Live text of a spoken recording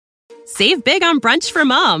Save big on brunch for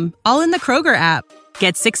mom, all in the Kroger app.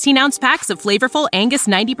 Get 16-ounce packs of flavorful Angus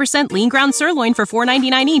 90% lean ground sirloin for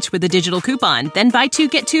 $4.99 each with a digital coupon. Then buy 2,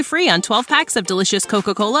 get 2 free on 12 packs of delicious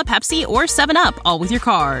Coca-Cola, Pepsi, or 7-Up, all with your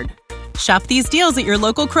card. Shop these deals at your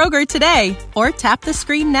local Kroger today, or tap the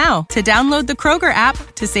screen now to download the Kroger app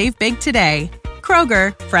to save big today.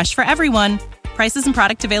 Kroger, fresh for everyone. Prices and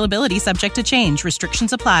product availability subject to change.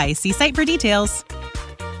 Restrictions apply. See site for details.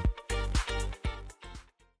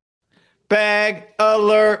 Bag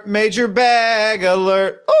alert, major bag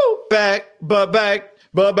alert. Oh, bag.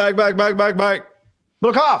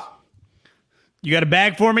 Look off. You got a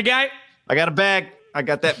bag for me, guy? I got a bag. I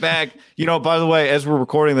got that bag. You know, by the way, as we're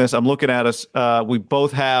recording this, I'm looking at us. We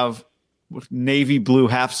both have navy blue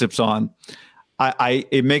half zips on.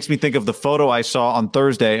 It makes me think of the photo I saw on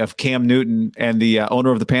Thursday of Cam Newton and the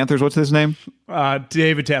owner of the Panthers. What's his name?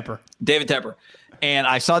 David Tepper. David Tepper. And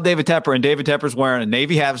I saw David Tepper, and David Tepper's wearing a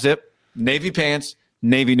navy half zip, navy pants,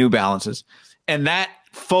 navy New Balances. And that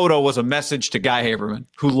photo was a message to Guy Haberman,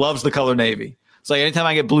 who loves the color navy. It's like anytime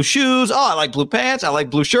I get blue shoes, I like blue pants, I like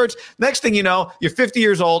blue shirts. Next thing you know, you're 50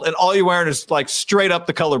 years old, and all you're wearing is like straight up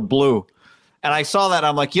the color blue. And I saw that, and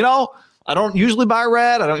I'm like, I don't usually buy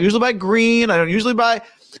red. I don't usually buy green. I don't usually buy,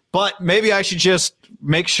 but maybe I should just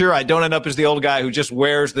make sure I don't end up as the old guy who just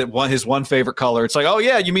wears his one favorite color. It's like, oh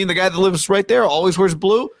yeah, you mean the guy that lives right there always wears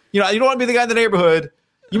blue? You don't want to be the guy in the neighborhood.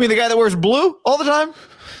 You mean the guy that wears blue all the time?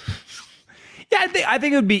 Yeah, I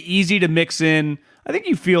think it would be easy to mix in. I think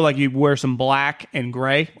you feel like you wear some black and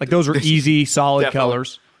gray. Like those are easy, solid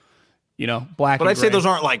colors. Black. But I'd say those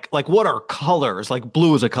aren't like what are colors? Like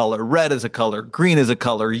blue is a color, red is a color, green is a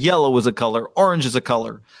color, yellow is a color, orange is a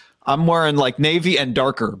color. I'm wearing like navy and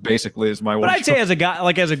darker, basically, is my one. But I'd say as a guy,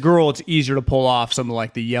 like as a girl, it's easier to pull off something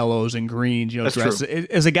like the yellows and greens. That's dress. true.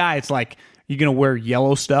 As a guy, it's like you're gonna wear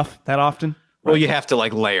yellow stuff that often. Well, you have to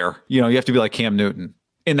like layer. You have to be like Cam Newton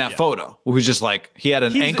in that photo, who was just like he had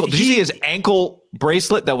an ankle. Did you see his ankle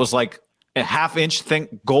bracelet that was like a half-inch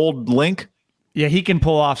thick gold link? Yeah, he can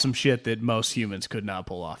pull off some shit that most humans could not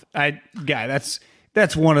pull off. That's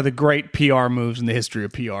one of the great PR moves in the history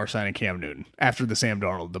of PR, signing Cam Newton after the Sam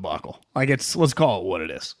Darnold debacle. Like let's call it what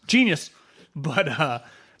it is. Genius. But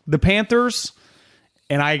the Panthers,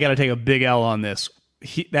 and I got to take a big L on this.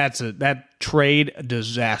 That trade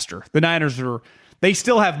disaster. The Niners they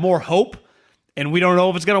still have more hope, and we don't know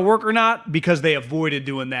if it's going to work or not because they avoided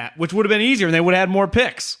doing that, which would have been easier and they would have had more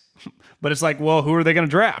picks. But it's like, well, who are they going to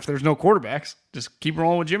draft? There's no quarterbacks. Just keep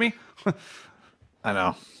rolling with Jimmy. I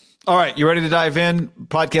know. All right, you ready to dive in?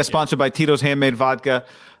 Podcast sponsored by Tito's Handmade Vodka,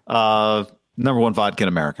 number one vodka in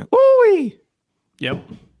America. Woo-wee! Yep.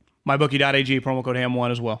 MyBookie.ag, promo code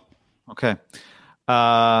HAM1 as well. Okay.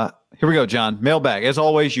 Here we go, John. Mailbag. As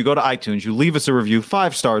always, you go to iTunes, you leave us a review,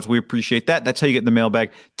 5 stars. We appreciate that. That's how you get in the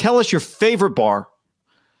mailbag. Tell us your favorite bar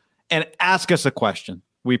and ask us a question.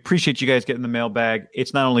 We appreciate you guys getting the mailbag.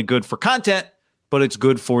 It's not only good for content, but it's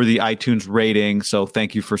good for the iTunes rating. So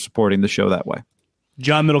thank you for supporting the show that way.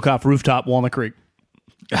 John Middlecoff, Rooftop, Walnut Creek.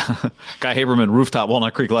 Guy Haberman, Rooftop,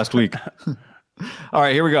 Walnut Creek last week. All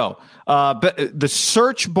right, here we go. The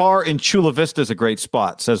search bar in Chula Vista is a great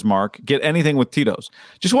spot, says Mark. Get anything with Tito's.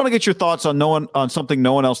 Just want to get your thoughts on something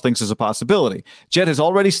no one else thinks is a possibility. Jet has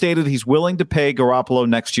already stated he's willing to pay Garoppolo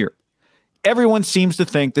next year. Everyone seems to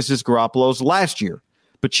think this is Garoppolo's last year,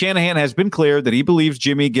 but Shanahan has been clear that he believes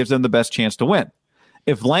Jimmy gives them the best chance to win.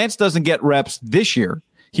 If Lance doesn't get reps this year,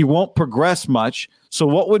 he won't progress much. So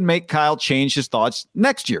what would make Kyle change his thoughts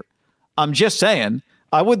next year? I'm just saying,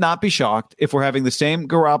 I would not be shocked if we're having the same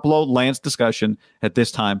Garoppolo-Lance discussion at this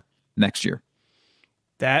time next year.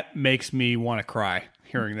 That makes me want to cry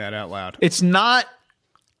hearing that out loud. It's not.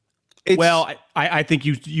 Well, I think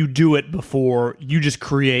you do it before you just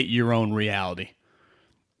create your own reality.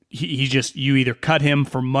 You either cut him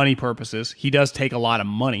for money purposes. He does take a lot of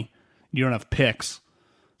money. You don't have picks.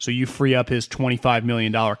 So you free up his $25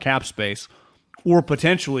 million cap space. Or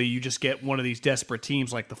potentially you just get one of these desperate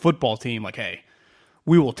teams like the football team, like, hey,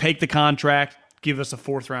 we will take the contract, give us a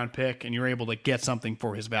 4th-round pick, and you're able to get something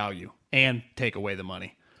for his value and take away the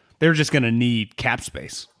money. They're just going to need cap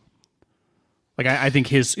space. Like, I think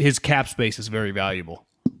his cap space is very valuable.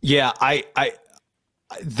 Yeah, I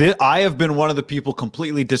have been one of the people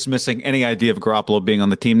completely dismissing any idea of Garoppolo being on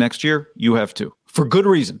the team next year. You have too. For good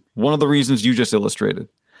reason. One of the reasons you just illustrated.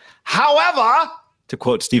 However, to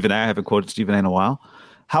quote Stephen A., I haven't quoted Stephen A. in a while.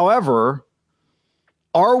 However,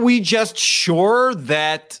 are we just sure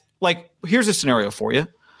that, like, here's a scenario for you.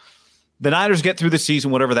 The Niners get through the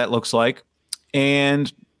season, whatever that looks like,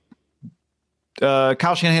 and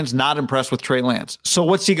Kyle Shanahan's not impressed with Trey Lance. So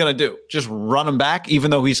what's he going to do? Just run him back,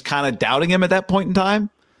 even though he's kind of doubting him at that point in time?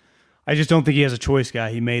 I just don't think he has a choice, guy.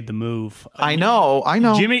 He made the move. I know.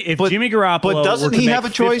 Jimmy Garoppolo, but doesn't he have a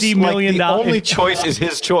choice? $50 million, the only choice is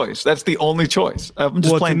his choice. That's the only choice. I'm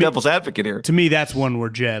just playing devil's advocate here. To me, that's one where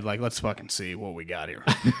Jed, let's fucking see what we got here.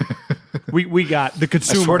 we got the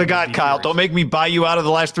consumer. I swear to God, Kyle, don't make me buy you out of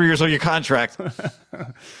the last 3 years of your contract.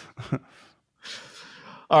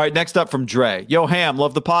 All right, next up from Dre. Yo, Ham,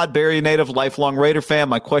 love the pod. Barry native, lifelong Raider fan.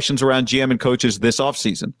 My questions around GM and coaches this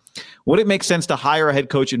offseason. Would it make sense to hire a head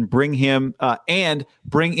coach and bring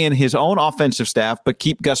in his own offensive staff, but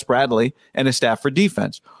keep Gus Bradley and his staff for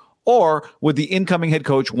defense? Or would the incoming head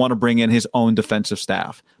coach want to bring in his own defensive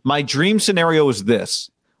staff? My dream scenario is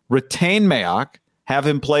this. Retain Mayock, have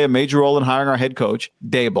him play a major role in hiring our head coach,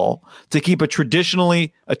 Daboll, to keep a traditional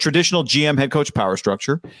GM head coach power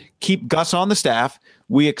structure, keep Gus on the staff,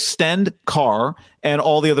 we extend Carr and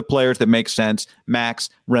all the other players that make sense, Max,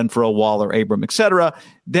 Renfrow, Waller, Abram, etc.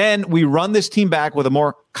 Then we run this team back with a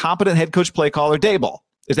more competent head coach play caller, Daboll.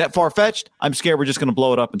 Is that far-fetched? I'm scared we're just going to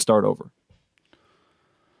blow it up and start over.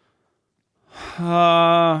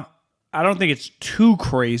 I don't think it's too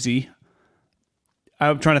crazy.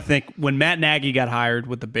 I'm trying to think. When Matt Nagy got hired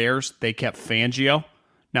with the Bears, they kept Fangio.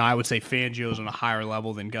 Now, I would say Fangio is on a higher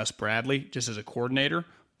level than Gus Bradley, just as a coordinator.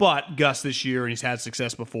 But Gus this year, and he's had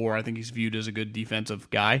success before, I think he's viewed as a good defensive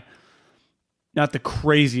guy. Not the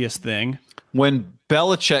craziest thing. When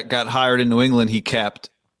Belichick got hired in New England, he kept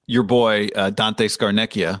your boy Dante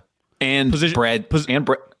Scarnecchia and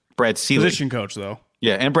Brad Seeley. Position coach, though.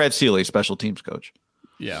 Yeah, and Brad Seeley, special teams coach.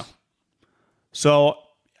 Yeah. So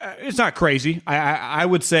it's not crazy. I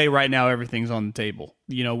would say right now everything's on the table.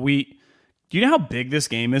 Do you know how big this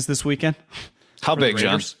game is this weekend? How big,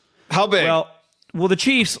 John? How big? Well, the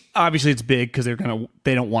Chiefs, obviously it's big because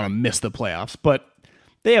they don't want to miss the playoffs, but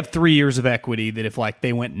they have 3 years of equity that if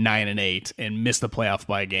they went 9-8 and missed the playoffs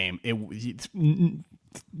by a game,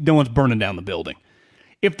 no one's burning down the building.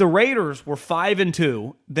 If the Raiders were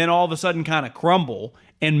 5-2, then all of a sudden kind of crumble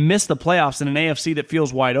and miss the playoffs in an AFC that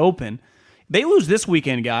feels wide open, they lose this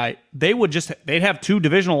weekend, guy. They'd have 2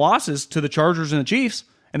 divisional losses to the Chargers and the Chiefs,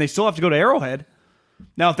 and they still have to go to Arrowhead.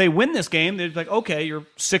 Now, if they win this game, they're like, okay, you're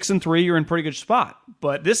 6-3, you're in a pretty good spot.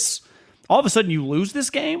 But all of a sudden, you lose this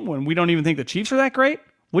game when we don't even think the Chiefs are that great.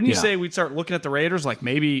 Wouldn't you say we'd start looking at the Raiders like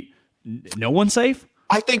maybe no one's safe?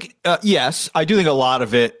 I think, yes, I do think a lot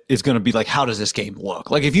of it is going to be how does this game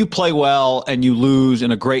look? If you play well and you lose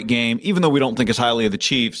in a great game, even though we don't think as highly of the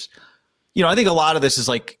Chiefs, I think a lot of this is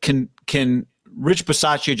can Rich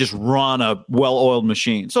Bisaccia just run a well-oiled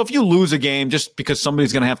machine? So if you lose a game just because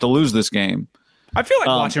somebody's going to have to lose this game. I feel like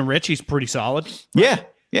watching Rich, he's pretty solid. Yeah.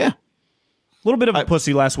 A little bit of a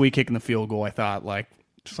pussy last week kicking the field goal, I thought.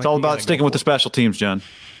 It's all about sticking with the special teams, John.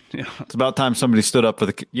 Yeah. It's about time somebody stood up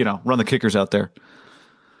for run the kickers out there.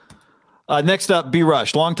 Next up, B.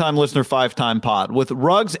 Rush, longtime listener, 5-time pod. With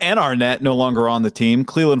Ruggs and Arnett no longer on the team,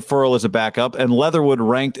 Cleveland Ferrell is a backup, and Leatherwood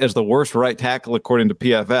ranked as the worst right tackle according to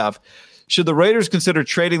PFF. Should the Raiders consider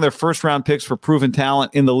trading their first-round picks for proven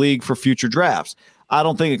talent in the league for future drafts? I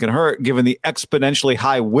don't think it can hurt given the exponentially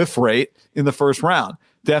high whiff rate in the first round.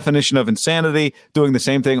 Definition of insanity, doing the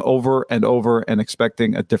same thing over and over and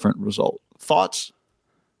expecting a different result. Thoughts?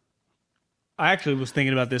 I actually was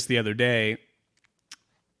thinking about this the other day,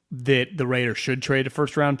 that the Raiders should trade a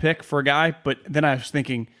first-round pick for a guy, but then I was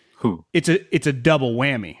thinking, who? It's a double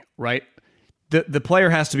whammy, right? The player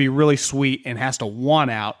has to be really sweet and has to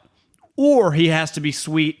want out, or he has to be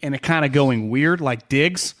sweet and it kind of going weird, like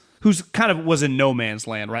Diggs, who's kind of was in no man's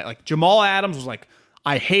land, right? Jamal Adams was like,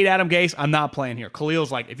 I hate Adam Gase, I'm not playing here.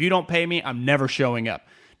 Khalil's like, if you don't pay me, I'm never showing up.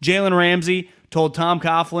 Jalen Ramsey told Tom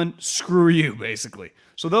Coughlin, screw you, basically.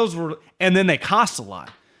 So those were, and then they cost a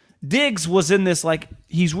lot. Diggs was in this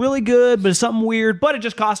he's really good, but it's something weird, but it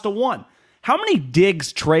just cost a 1. How many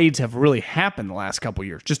Diggs trades have really happened the last couple of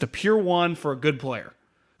years? Just a pure 1 for a good player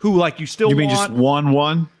who you still want. You mean just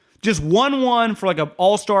 1-1? Just 1-1 for an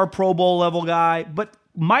all-star Pro Bowl level guy, but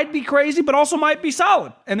might be crazy, but also might be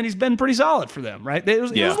solid. And then he's been pretty solid for them, right? It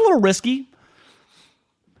was a little risky.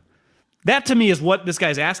 That to me is what this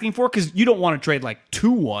guy's asking for, because you don't want to trade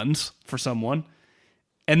 2 1s for someone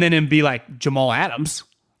and then him be like Jamal Adams,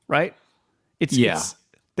 right? It's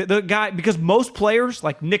the guy, because most players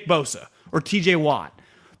like Nick Bosa or TJ Watt,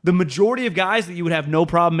 the majority of guys that you would have no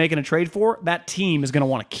problem making a trade for, that team is going to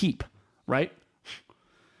want to keep, right?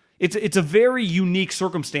 It's a very unique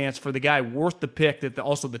circumstance for the guy worth the pick that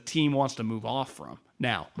also the team wants to move off from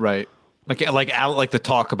now. Right. Like the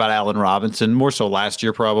talk about Allen Robinson, more so last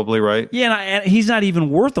year probably, right? Yeah, and he's not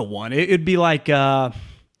even worth a 1. It'd be like, I'm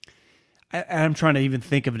trying to even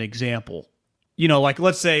think of an example.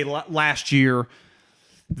 Let's say last year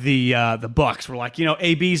the Bucks were like,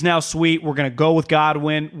 AB's now sweet. We're going to go with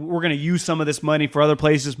Godwin. We're going to use some of this money for other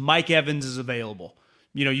places. Mike Evans is available.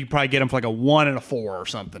 You probably get him for like a 1 and a 4 or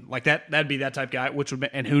something like that. That'd be that type of guy, which would be,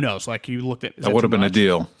 and who knows? Like you looked at that would have been a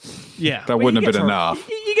deal. Yeah, that wouldn't have been enough.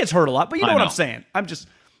 He gets hurt a lot, but you know what I'm saying.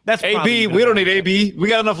 That's AB. We don't need AB. We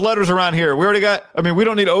got enough letters around here. We already got. I mean, we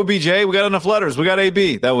don't need OBJ. We got enough letters. We got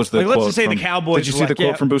AB. That was the quote. Let's just say the Cowboys. Did you see the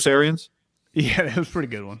quote from Bruce Arians? Yeah, that was a pretty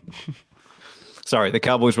good one. Sorry, the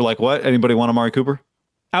Cowboys were like, what? Anybody want Amari Cooper?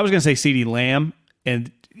 I was going to say CeeDee Lamb,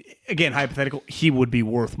 and again, hypothetical, he would be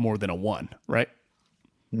worth more than a 1, right?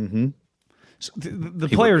 Mm-hmm. So the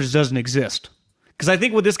players doesn't exist. Because I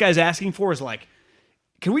think what this guy's asking for is like,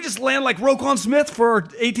 can we just land like Roquan Smith for our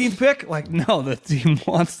 18th pick? Like, no, the team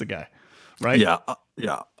wants the guy, right? Yeah,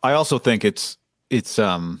 yeah. I also think it's you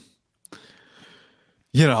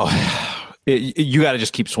got to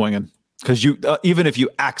just keep swinging. Because even if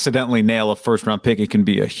you accidentally nail a first-round pick, it can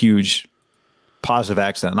be a huge positive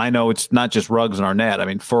accident. And I know it's not just Ruggs and Arnett. I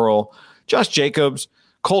mean, Furl, Josh Jacobs,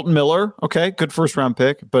 Colton Miller, okay, good first-round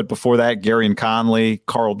pick. But before that, Gary and Conley,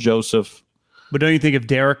 Carl Joseph. But don't you think if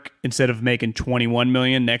Derek, instead of making $21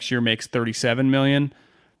 million, next year makes $37 million,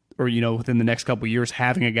 or within the next couple of years,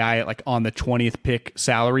 having a guy like on the 20th pick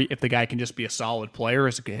salary, if the guy can just be a solid player,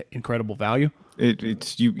 is incredible value?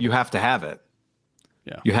 You have to have it.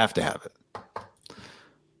 Yeah. You have to have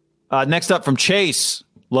it. Next up from Chase,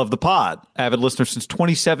 love the pod. Avid listener since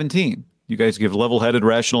 2017. You guys give level-headed,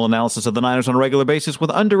 rational analysis of the Niners on a regular basis with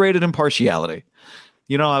underrated impartiality.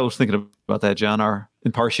 I was thinking about that, John. Our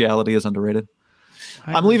impartiality is underrated.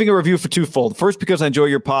 I'm leaving a review for twofold. First, because I enjoy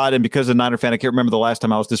your pod, and because as a Niner fan, I can't remember the last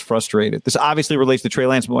time I was this frustrated. This obviously relates to Trey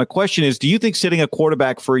Lance, but my question is, do you think sitting a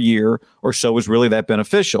quarterback for a year or so is really that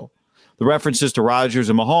beneficial? The references to Rodgers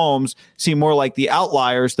and Mahomes seem more like the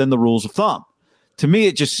outliers than the rules of thumb. To me,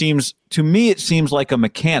 it seems like a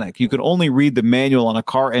mechanic. You can only read the manual on a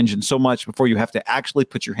car engine so much before you have to actually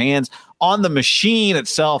put your hands on the machine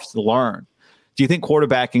itself to learn. Do you think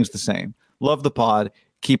quarterbacking is the same? Love the pod.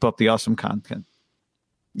 Keep up the awesome content.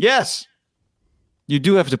 Yes. You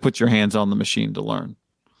do have to put your hands on the machine to learn.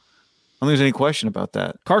 I don't think there's any question about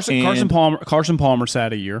that. Carson Palmer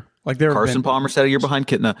sat a year. Carson Palmer sat a year behind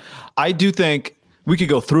Kitna. I do think we could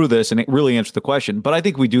go through this and it really answer the question, but I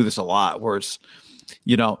think we do this a lot where it's,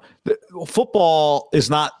 football is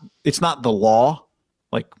not the law,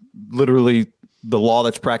 like literally the law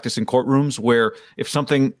that's practiced in courtrooms where if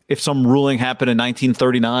some ruling happened in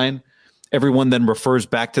 1939, everyone then refers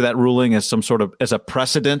back to that ruling as as a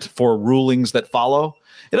precedent for rulings that follow.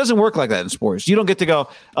 It doesn't work like that in sports. You don't get to go,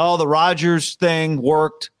 oh, the Rodgers thing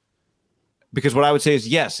worked. Because what I would say is,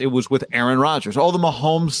 yes, it was with Aaron Rodgers. Oh, the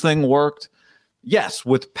Mahomes thing worked. Yes,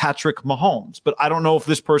 with Patrick Mahomes. But I don't know if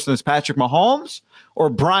this person is Patrick Mahomes or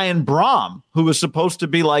Brian Braum, who was supposed to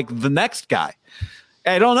be like the next guy.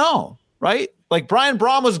 I don't know, right? Like Brian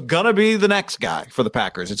Braum was going to be the next guy for the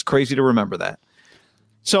Packers. It's crazy to remember that.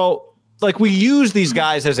 So, like, we use these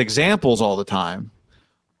guys as examples all the time.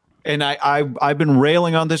 And I've been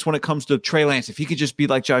railing on this when it comes to Trey Lance. If he could just be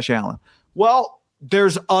like Josh Allen. Well,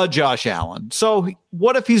 there's a Josh Allen. So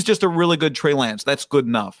what if he's just a really good Trey Lance? That's good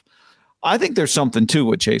enough. I think there's something to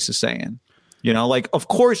what Chase is saying. Of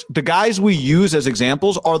course, the guys we use as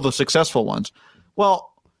examples are the successful ones.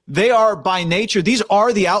 Well, they are by nature. These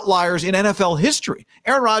are the outliers in NFL history.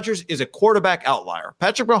 Aaron Rodgers is a quarterback outlier.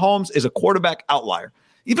 Patrick Mahomes is a quarterback outlier.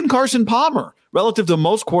 Even Carson Palmer, relative to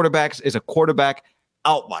most quarterbacks, is a quarterback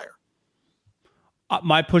outlier.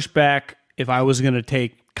 My pushback, if I was going to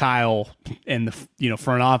take Kyle and the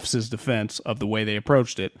front office's defense of the way they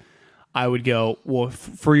approached it, I would go, well,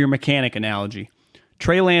 for your mechanic analogy,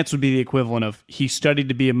 Trey Lance would be the equivalent of he studied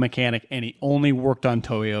to be a mechanic and he only worked on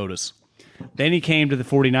Toyotas. Then he came to the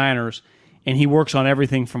 49ers and he works on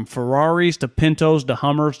everything from Ferraris to Pintos to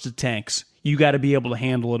Hummers to tanks. You got to be able to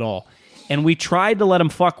handle it all. And we tried to let him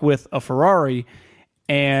fuck with a Ferrari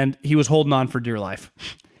and he was holding on for dear life.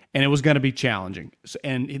 And it was going to be challenging.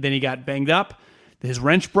 And then he got banged up. His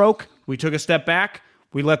wrench broke. We took a step back.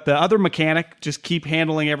 We let the other mechanic just keep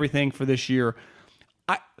handling everything for this year.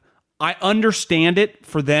 I understand it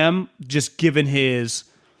for them, just given his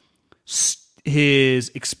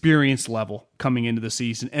experience level coming into the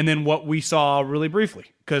season. And then what we saw really briefly,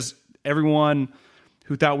 because everyone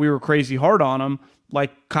who thought we were crazy hard on him,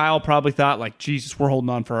 like Kyle probably thought, like, Jesus, we're holding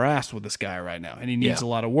on for our ass with this guy right now, and he needs a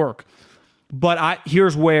lot of work. But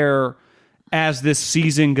here's where, as this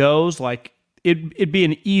season goes, like it'd be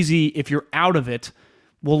an easy, if you're out of it,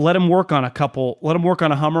 we'll let him work on let him work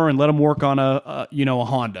on a Hummer and let him work on a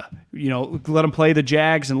Honda. Let him play the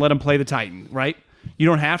Jags and let him play the Titan, right? You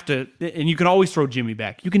don't have to, and you can always throw Jimmy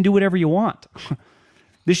back. You can do whatever you want.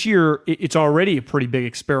 This year, it's already a pretty big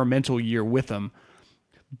experimental year with him.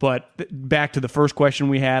 But back to the first question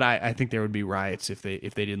we had, I think there would be riots if they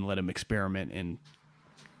didn't let him experiment and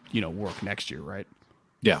work next year, right?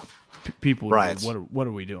 Yeah, people would riots. Say, what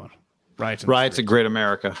are we doing? Riots in Great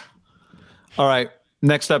America. All right,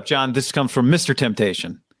 next up, John. This comes from Mr.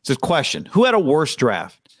 Temptation. It's a question: who had a worse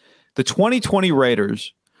draft, the 2020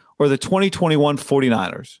 Raiders or the 2021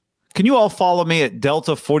 49ers? Can you all follow me at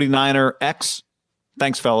Delta 49er X?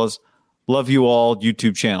 Thanks, fellas. Love you all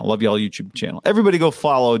YouTube channel. Love you all YouTube channel. Everybody go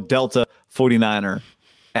follow Delta 49er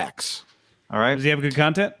X. All right. Does he have good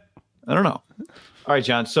content? I don't know. All right,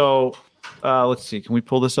 John. So let's see. Can we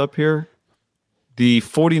pull this up here? The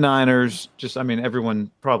 49ers,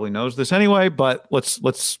 everyone probably knows this anyway, but let's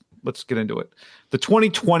get into it. The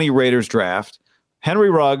 2020 Raiders draft, Henry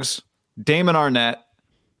Ruggs, Damon Arnett,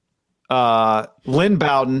 Lynn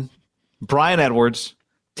Bowden, Brian Edwards,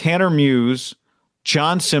 Tanner Muse,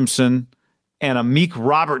 John Simpson, and Amik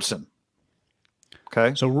Robertson.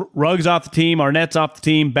 Okay. So Ruggs off the team, Arnett's off the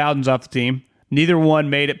team, Bowden's off the team. Neither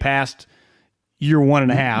one made it past year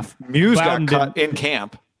 1.5. Muse got cut in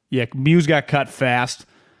camp. Yeah, Muse got cut fast.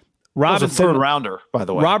 Robinson was a third rounder, by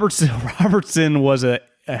the way. Robertson was a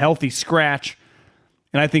healthy scratch,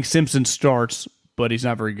 and I think Simpson starts, but he's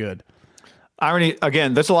not very good. Irony,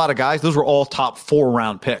 again, that's a lot of guys. Those were all top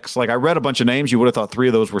 4-round picks. Like, I read a bunch of names. You would have thought 3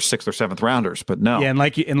 of those were 6th or 7th rounders, but no. Yeah, and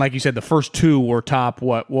like you said, the first 2 were top,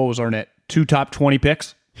 what was Arnett? 2 top 20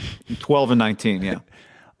 picks? 12 and 19, yeah.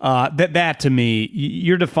 That to me,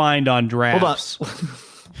 you're defined on drafts. Hold on.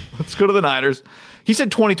 Let's go to the Niners. He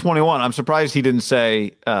said 2021. I'm surprised he didn't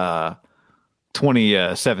say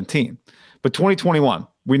 2017. But 2021,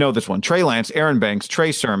 we know this one. Trey Lance, Aaron Banks,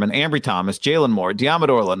 Trey Sermon, Ambry Thomas, Jalen Moore,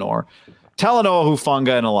 Diamador Lenore, Talanoa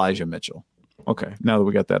Hufanga, and Elijah Mitchell. Okay, now that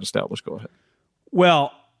we got that established, go ahead.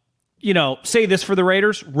 Well, say this for the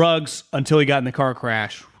Raiders. Ruggs, until he got in the car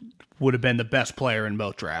crash, would have been the best player in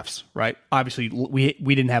both drafts, right? Obviously, we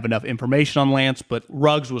didn't have enough information on Lance, but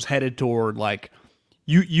Ruggs was headed toward, like,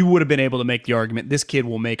 you would have been able to make the argument, this kid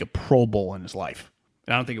will make a Pro Bowl in his life.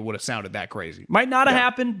 And I don't think it would have sounded that crazy. Might not have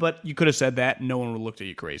happened, but you could have said that, and no one would have looked at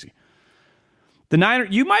you crazy. The Niners,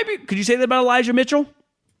 could you say that about Elijah Mitchell?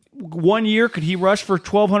 1 year, could he rush for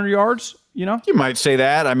 1,200 yards? You might say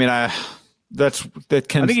that. I mean,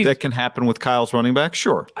 that can happen with Kyle's running back.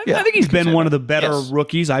 Sure. I think he's been one of the better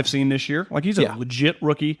rookies I've seen this year. Like, he's a legit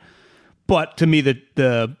rookie. But to me,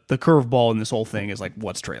 the curveball in this whole thing is like,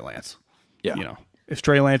 what's Trey Lance? Yeah. If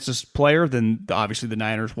Trey Lance is a player, then obviously the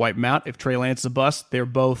Niners wipe him out. If Trey Lance is a bust, they're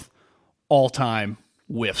both all-time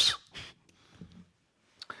whiffs.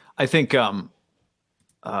 I think the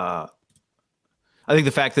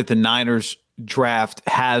fact that the Niners draft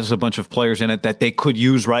has a bunch of players in it that they could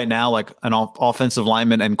use right now, like an offensive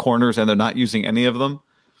lineman and corners, and they're not using any of them,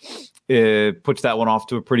 it puts that one off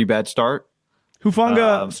to a pretty bad start.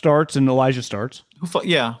 Hufanga starts and Elijah starts.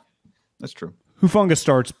 Yeah, that's true. Hufanga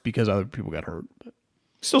starts because other people got hurt. But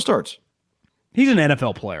still starts. He's an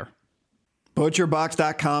NFL player.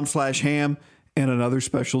 ButcherBox.com/ham and another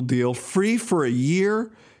special deal. Free for a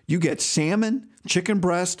year. You get salmon, chicken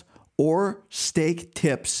breast, or steak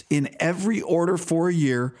tips in every order for a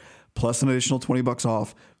year, plus an additional $20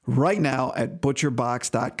 off right now at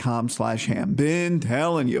butcherbox.com/ham. Been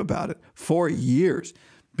telling you about it for years.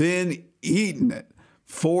 Been eating it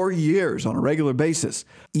for years on a regular basis.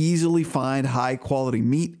 Easily find high-quality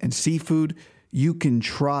meat and seafood you can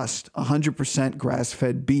trust. 100%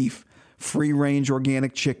 grass-fed beef, free-range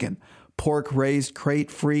organic chicken, pork-raised,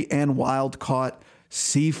 crate-free, and wild-caught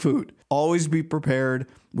seafood. Always be prepared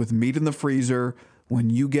with meat in the freezer when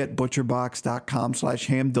you get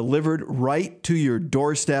butcherbox.com/ham delivered right to your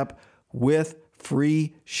doorstep with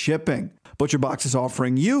free shipping. ButcherBox is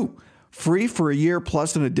offering you free for a year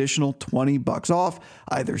plus an additional $20 off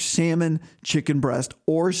either salmon, chicken breast,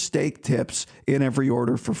 or steak tips in every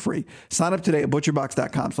order for free. Sign up today at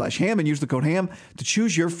butcherbox.com/ham and use the code HAM to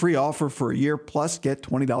choose your free offer for a year plus get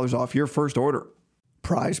 $20 off your first order.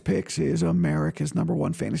 Prize Picks is America's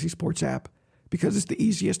 #1 fantasy sports app because it's the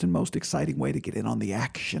easiest and most exciting way to get in on the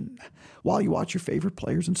action. While you watch your favorite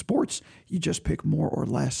players in sports, you just pick more or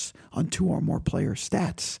less on 2 or more player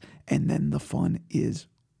stats, and then the fun is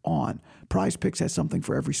on. Prize Picks has something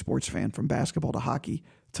for every sports fan, from basketball to hockey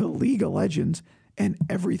to League of Legends and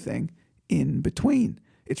everything in between.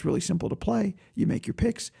 It's really simple to play. You make your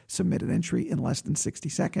picks, submit an entry in less than 60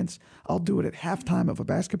 seconds. I'll do it at halftime of a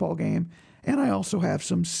basketball game, and I also have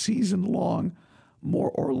some season-long more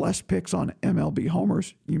or less picks on MLB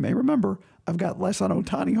homers. You may remember I've got less on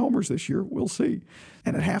Ohtani homers this year. We'll see.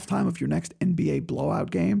 And at halftime of your next NBA blowout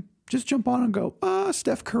game, Just jump on and go,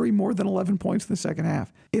 Steph Curry more than 11 points in the second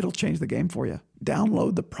half. It'll change the game for you.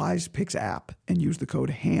 Download the Prize Picks app and use the code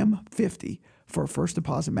HAM50 for a first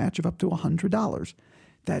deposit match of up to $100.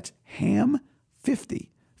 That's HAM50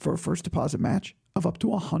 for a first deposit match of up to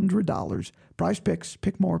 $100. Prize Picks,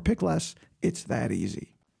 pick more, pick less. It's that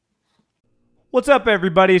easy. What's up,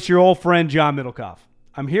 everybody? It's your old friend, John Middlecoff.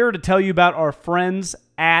 I'm here to tell you about our friends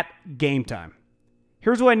at Game Time.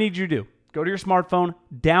 Here's what I need you to do. Go to your smartphone,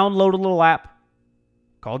 download a little app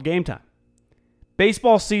called Game Time.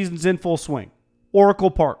 Baseball season's in full swing. Oracle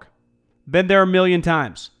Park. Been there a million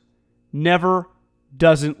times. Never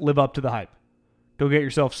doesn't live up to the hype. Go get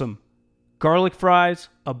yourself some garlic fries,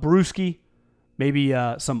 a brewski, maybe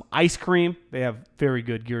some ice cream. They have very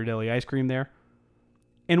good Ghirardelli ice cream there.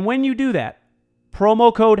 And when you do that,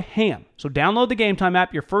 promo code HAM. So download the Game Time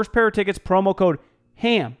app. Your first pair of tickets, promo code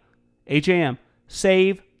HAM, H-A-M,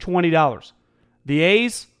 save $20. The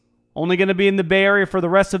A's, only going to be in the Bay Area for the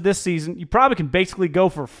rest of this season. You probably can basically go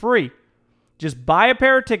for free. Just buy a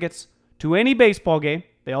pair of tickets to any baseball game.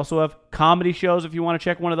 They also have comedy shows if you want to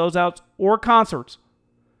check one of those out, or concerts.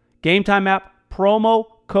 Game Time app, promo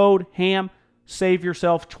code HAM, save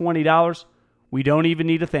yourself $20. We don't even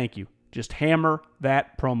need a thank you. Just hammer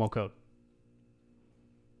that promo code.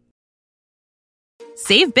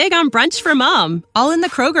 Save big on brunch for mom, all in the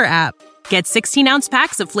Kroger app. Get 16-ounce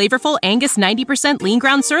packs of flavorful Angus 90% lean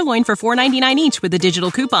ground sirloin for $4.99 each with a digital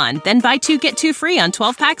coupon. Then buy 2, get 2 free on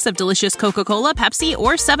 12 packs of delicious Coca-Cola, Pepsi,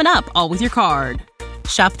 or 7-Up, all with your card.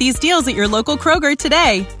 Shop these deals at your local Kroger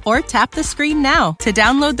today, or tap the screen now to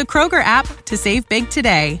download the Kroger app to save big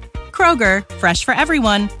today. Kroger, fresh for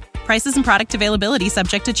everyone. Prices and product availability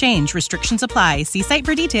subject to change. Restrictions apply. See site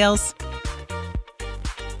for details.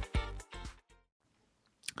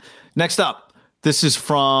 Next up, this is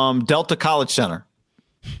from Delta College Center.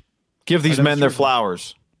 Give these men their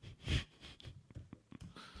flowers.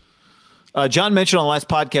 John mentioned on the last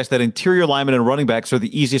podcast that interior linemen and running backs are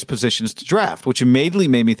the easiest positions to draft, which immediately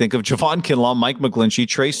made me think of Javon Kinlaw, Mike McGlinchey,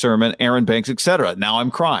 Trey Sermon, Aaron Banks, etc. Now I'm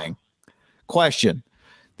crying. Question.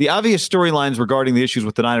 The obvious storylines regarding the issues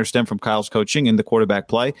with the Niners stem from Kyle's coaching and the quarterback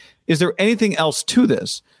play. Is there anything else to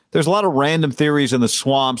this? There's a lot of random theories in the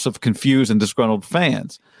swamps of confused and disgruntled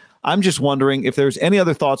fans. I'm just wondering if there's any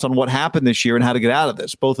other thoughts on what happened this year and how to get out of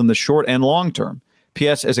this, both in the short and long term.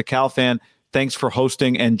 P.S. As a Cal fan, thanks for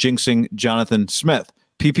hosting and jinxing Jonathan Smith.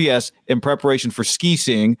 P.P.S. In preparation for ski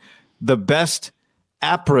seeing, the best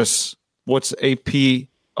Apres, what's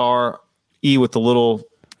A-P-R-E with the little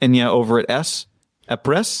Enya over at S?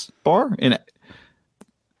 Apres bar?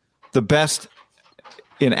 The best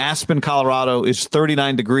in Aspen, Colorado is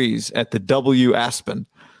 39 degrees at the W Aspen.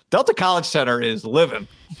 Delta College Center is living.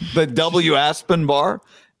 The W Aspen bar,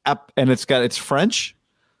 and it's French.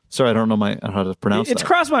 Sorry, I don't know how to pronounce it. It's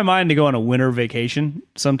crossed my mind to go on a winter vacation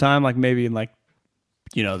sometime, like maybe in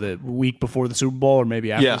the week before the Super Bowl or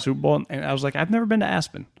maybe after the Super Bowl. And I was like, I've never been to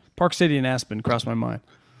Aspen. Park City in Aspen crossed my mind.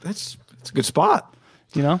 It's a good spot.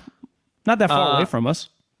 Not that far away from us.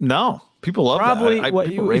 No, people love probably that.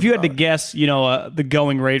 If you had to guess, the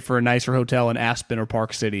going rate for a nicer hotel in Aspen or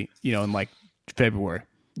Park City, in like February.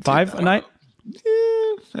 $5 a night?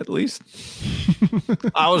 Yeah, at least.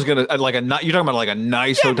 I was gonna you're talking about like a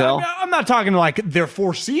nice hotel. I'm not talking like their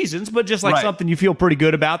Four Seasons, but just like something you feel pretty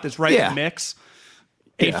good about that's right in the mix.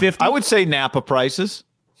 $850. I would say Napa prices.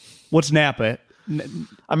 What's Napa?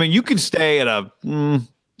 I mean, you can stay at a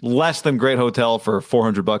less than great hotel for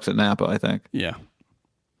 $400 at Napa, I think. Yeah.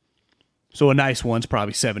 So a nice one's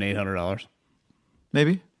probably $700-800.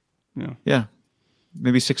 Maybe. Yeah.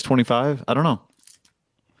 Maybe $625. I don't know.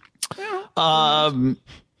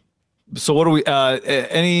 So what do we,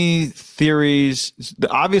 any theories? The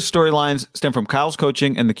obvious storylines stem from Kyle's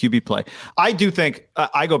coaching and the QB play. I do think,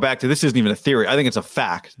 I go back to, this isn't even a theory. I think it's a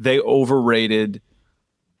fact. They overrated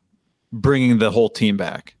bringing the whole team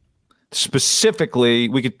back. Specifically,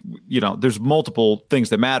 we could, there's multiple things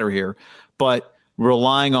that matter here, but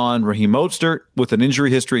relying on Raheem Mostert with an injury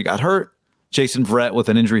history got hurt. Jason Verrett with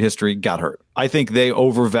an injury history got hurt. I think they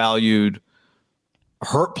overvalued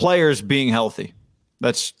hurt players being healthy.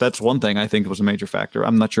 That's one thing I think was a major factor.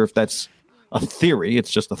 I'm not sure if that's a theory. It's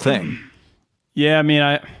just a thing. Yeah, I mean,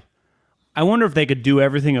 I wonder if they could do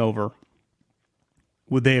everything over.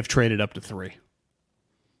 Would they have traded up to 3?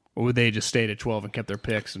 Or would they have just stayed at 12 and kept their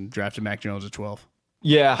picks and drafted Mac Jones at 12?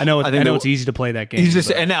 Yeah. I know it's easy to play that game.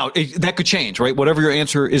 And now that could change, right? Whatever your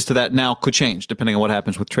answer is to that now could change depending on what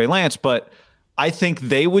happens with Trey Lance. But I think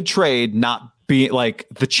they would trade not be like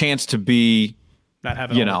the chance to be not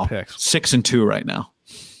having all the picks. 6-2 right now.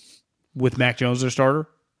 With Mac Jones their starter?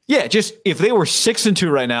 Yeah, just if they were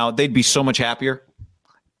 6-2 right now, they'd be so much happier.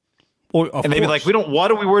 And they'd be like,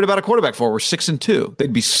 what are we worried about a quarterback for? We're 6-2.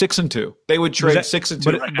 They'd be 6-2. They would trade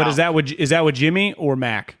 6-2. But is that with Jimmy or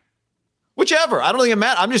Mac? Whichever. I don't think it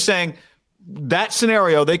matters. I'm just saying that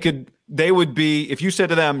scenario, they would be, if you said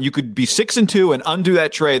to them, you could be 6-2 and undo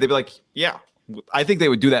that trade, they'd be like, yeah, I think they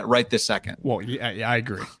would do that right this second. Well, yeah, I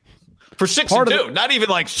agree. For 6-2, not even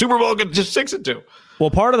like Super Bowl, just 6-2.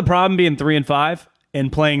 Well, part of the problem being 3-5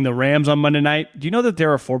 and playing the Rams on Monday night, do you know that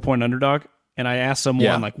they're a 4-point underdog? And I asked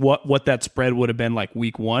someone like what that spread would have been like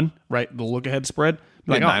week 1, right? The look ahead spread.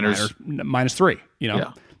 Like, Niners -3, you know?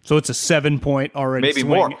 Yeah. So it's a 7-point already. Maybe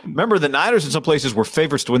swing. more. Remember, the Niners in some places were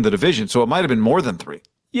favorites to win the division, so it might have been more than 3.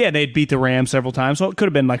 Yeah, they'd beat the Rams several times, so it could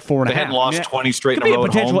have been like 4.5. They hadn't lost 20 straight in a row.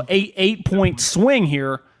 Could be a potential at home. 8-point swing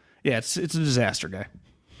here. Yeah, it's a disaster, guy.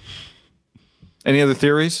 Any other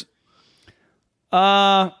theories?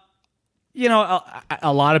 A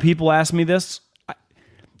lot of people ask me this.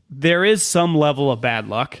 There is some level of bad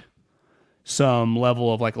luck, some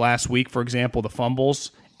level of like last week, for example, the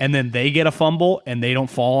fumbles, and then they get a fumble and they don't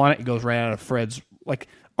fall on it. It goes right out of Fred's. Like,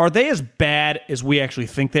 are they as bad as we actually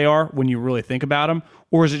think they are when you really think about them?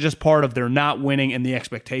 Or is it just part of they're not winning and the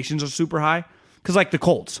expectations are super high? Because like the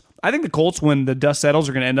Colts, I think the Colts, when the dust settles,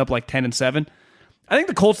 are going to end up like 10-7. I think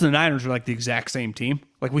the Colts and the Niners are like the exact same team.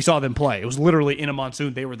 Like we saw them play. It was literally in a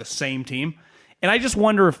monsoon. They were the same team. And I just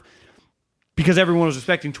wonder if, because everyone was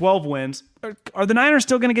expecting 12 wins, are the Niners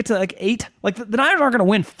still going to get to like 8? Like the Niners aren't going to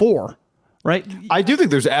win 4, right? I do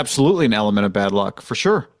think there's absolutely an element of bad luck, for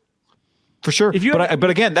sure. For sure. But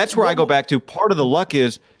again, that's where I go back to. Part of the luck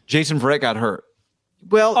is Jason Verrett got hurt.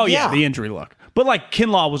 Well, the injury luck. But like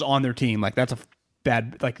Kinlaw was on their team. Like that's a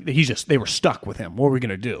bad, like they were stuck with him. What were we going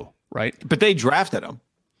to do? Right. But they drafted him.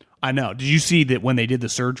 I know. Did you see that when they did the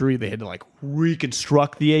surgery, they had to like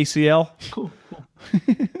reconstruct the ACL? Cool.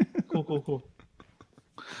 Cool.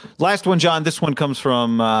 Last one, John. This one comes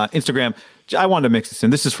from Instagram. I wanted to mix this in.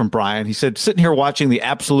 This is from Brian. He said, sitting here watching the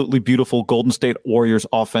absolutely beautiful Golden State Warriors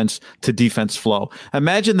offense to defense flow.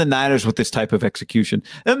 Imagine the Niners with this type of execution.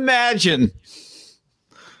 Imagine.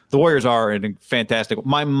 The Warriors are in fantastic.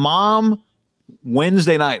 My mom,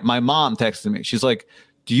 Wednesday night, texted me. She's like,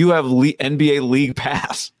 do you have NBA League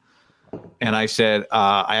Pass? And I said,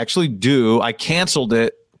 I actually do. I canceled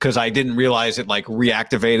it because I didn't realize it like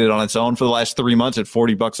reactivated on its own for the last 3 months at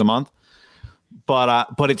 $40 a month.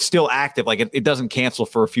 But it's still active. Like it doesn't cancel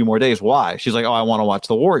for a few more days. Why? She's like, I want to watch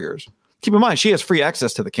the Warriors. Keep in mind, she has free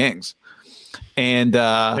access to the Kings. And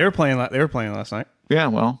they were playing last night. Yeah,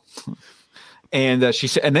 well. And she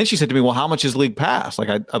said, and then she said to me, well, how much is League Pass? Like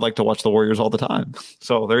I'd like to watch the Warriors all the time.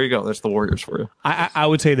 So there you go. That's the Warriors for you. I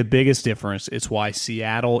would say the biggest difference, it's why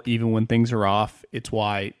Seattle, even when things are off, it's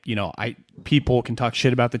why, people can talk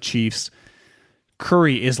shit about the Chiefs.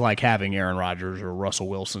 Curry is like having Aaron Rodgers or Russell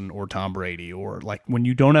Wilson or Tom Brady, or like when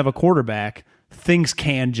you don't have a quarterback, things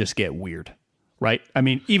can just get weird, right? I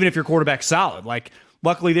mean, even if your quarterback's solid, like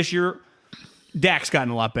luckily this year, Dak's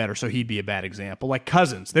gotten a lot better, so he'd be a bad example. Like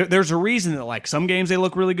Cousins, there's a reason that like some games they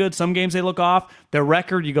look really good, some games they look off. Their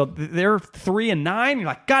record, you go, they're 3-9. You're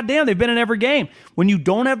like, God damn, they've been in every game. When you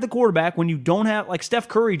don't have the quarterback, when you don't have like Steph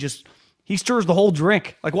Curry, he stirs the whole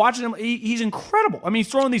drink. Like watching him, he's incredible. I mean, he's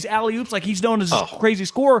throwing these alley oops like he's known as a crazy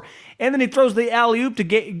scorer, and then he throws the alley oop to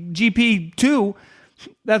get GP2.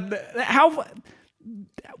 What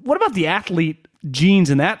about the athlete genes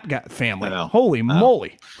in that family? Holy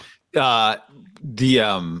moly! They're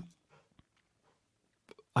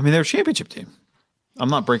a championship team. I'm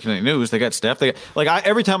not breaking any news. They got Steph.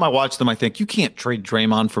 Every time I watch them, I think you can't trade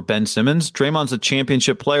Draymond for Ben Simmons. Draymond's a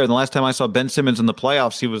championship player. And the last time I saw Ben Simmons in the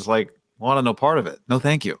playoffs, he was like, want to no part of it. No,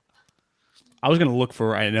 thank you. I was going to look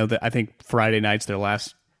for, I think Friday night's their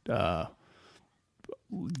last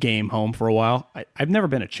game home for a while. I've never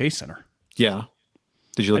been at Chase Center. Yeah.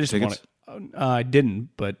 Did you look at tickets? I didn't,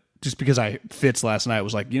 but just because Fitz last night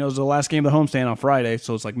was like, it was the last game of the homestand on Friday,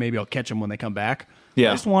 so it's like maybe I'll catch them when they come back.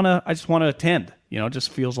 Yeah. I just want to attend. It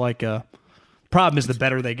just feels like problem is the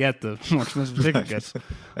better they get, the more expensive the ticket gets.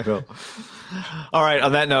 I know. All right,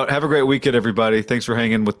 on that note, have a great weekend, everybody. Thanks for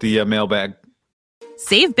hanging with the mailbag.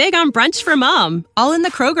 Save big on brunch for mom, all in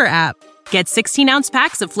the Kroger app. Get 16-ounce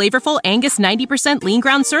packs of flavorful Angus 90% lean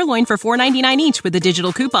ground sirloin for $4.99 each with a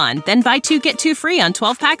digital coupon. Then buy 2, get 2 free on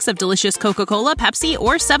 12 packs of delicious Coca-Cola, Pepsi,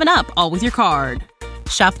 or 7-Up, all with your card.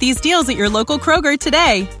 Shop these deals at your local Kroger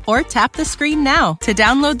today, or tap the screen now to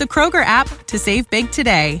download the Kroger app to save big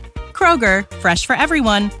today. Kroger, fresh for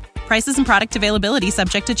everyone. Prices and product availability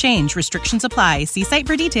subject to change. Restrictions apply. See site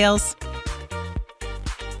for details.